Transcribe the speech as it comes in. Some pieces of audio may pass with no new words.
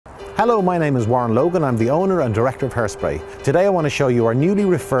Hello, my name is Warren Logan. I'm the owner and director of Hairspray. Today I want to show you our newly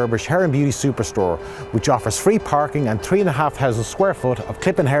refurbished hair and beauty superstore, which offers free parking and 3,500 square foot of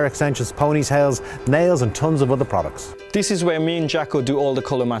clip-in hair extensions, ponytails, nails and tons of other products. This is where me and Jacko do all the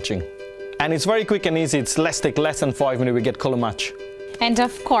colour matching. And it's very quick and easy. It's less than 5 minutes we get colour match. And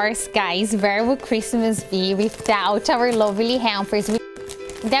of course, guys, where would Christmas be without our lovely hampers?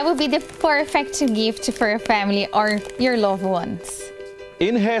 That would be the perfect gift for your family or your loved ones.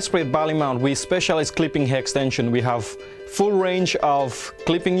 In Hairspray at Ballymount, we specialize clipping hair extension. We have full range of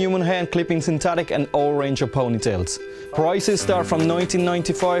clipping human hair and clipping synthetic and all range of ponytails. Prices start from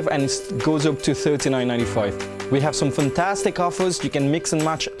 $19.95 and it goes up to $39.95. We have some fantastic offers. You can mix and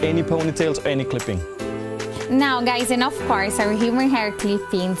match any ponytails or any clipping. Now guys, and of course our human hair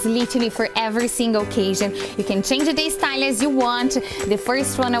clip-ins, literally for every single occasion. You can change the style as you want. The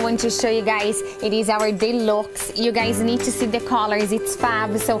first one I want to show you guys, it is our deluxe. You guys need to see the colors, it's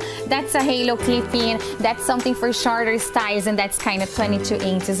fab. So that's a halo clip-in, that's something for shorter styles, and that's kind of 22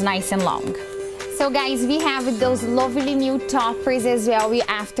 inches, nice and long. So guys, we have those lovely new toppers as well. We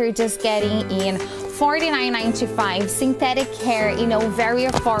after just getting in $49.95 synthetic hair, you know, very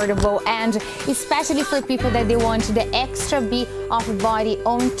affordable, and especially for people that they want the extra bit of body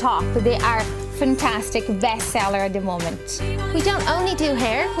on top. They are fantastic bestseller at the moment. We don't only do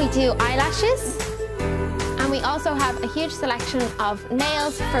hair, we do eyelashes, and we also have a huge selection of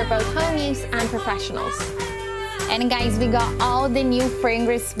nails for both home use and professionals. And guys, we got all the new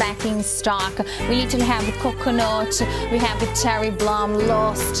fragrance back in stock. We literally have coconut, we have the cherry blonde,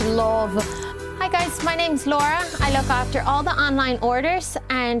 lost, love. Hi guys, my name's Laura. I look after all the online orders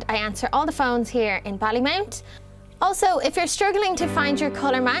and I answer all the phones here in Ballymount. Also, if you're struggling to find your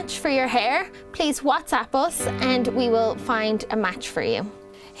colour match for your hair, please WhatsApp us and we will find a match for you.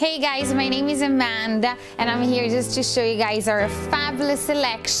 Hey guys, my name is Amanda and I'm here just to show you guys our fabulous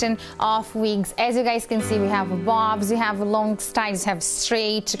selection of wigs. As you guys can see, we have bobs, we have long styles, we have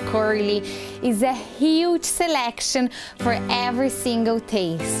straight, curly. It's a huge selection for every single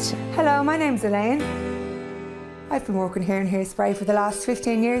taste. Hello, my name's Elaine. I've been working here in Hairspray for the last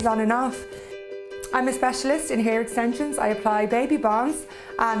 15 years on and off. I'm a specialist in hair extensions. I apply baby bonds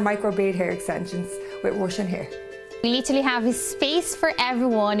and micro bead hair extensions with Russian hair. We literally have a space for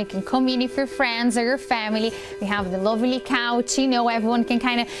everyone. You can come in with your friends or your family. We have the lovely couch, you know, everyone can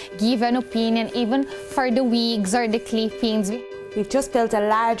kind of give an opinion, even for the wigs or the clip-ins. We've just built a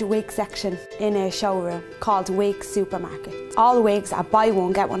large wig section in a showroom called Wig Supermarket. All the wigs are buy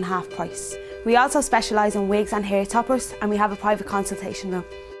one, get one half price. We also specialise in wigs and hair toppers, and we have a private consultation room.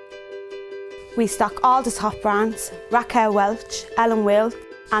 We stock all the top brands, Raquel Welch, Ellen Will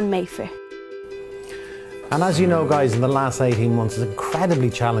and Mayfair. And as you know guys, in the last 18 months it's incredibly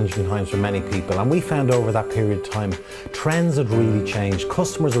challenging times for many people, and we found over that period of time trends had really changed.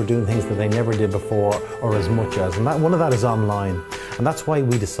 Customers were doing things that they never did before or as much as, and one of that is online. And that's why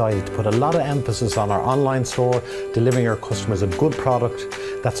we decided to put a lot of emphasis on our online store, delivering our customers a good product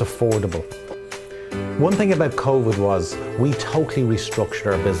that's affordable. One thing about COVID was we totally restructured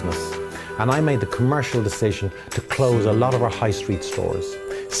our business, and I made the commercial decision to close a lot of our high street stores,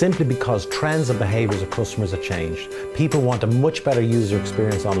 simply because trends and behaviours of customers have changed. People want a much better user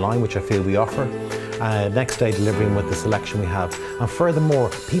experience online, which I feel we offer. Next day delivering with the selection we have. And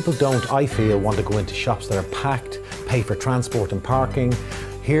furthermore, people don't, I feel, want to go into shops that are packed, pay for transport and parking.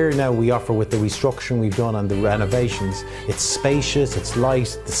 Here now we offer, with the restructuring we've done and the renovations, it's spacious, it's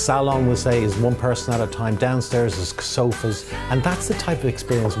light. The salon, we'll say, is one person at a time. Downstairs is sofas, and that's the type of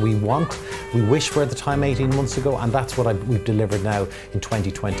experience we want. We wish for at the time 18 months ago, and that's what we've delivered now in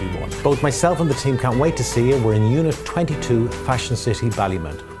 2021. Both myself and the team can't wait to see you. We're in Unit 22, Fashion City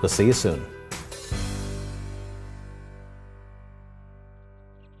Ballymount. We'll see you soon.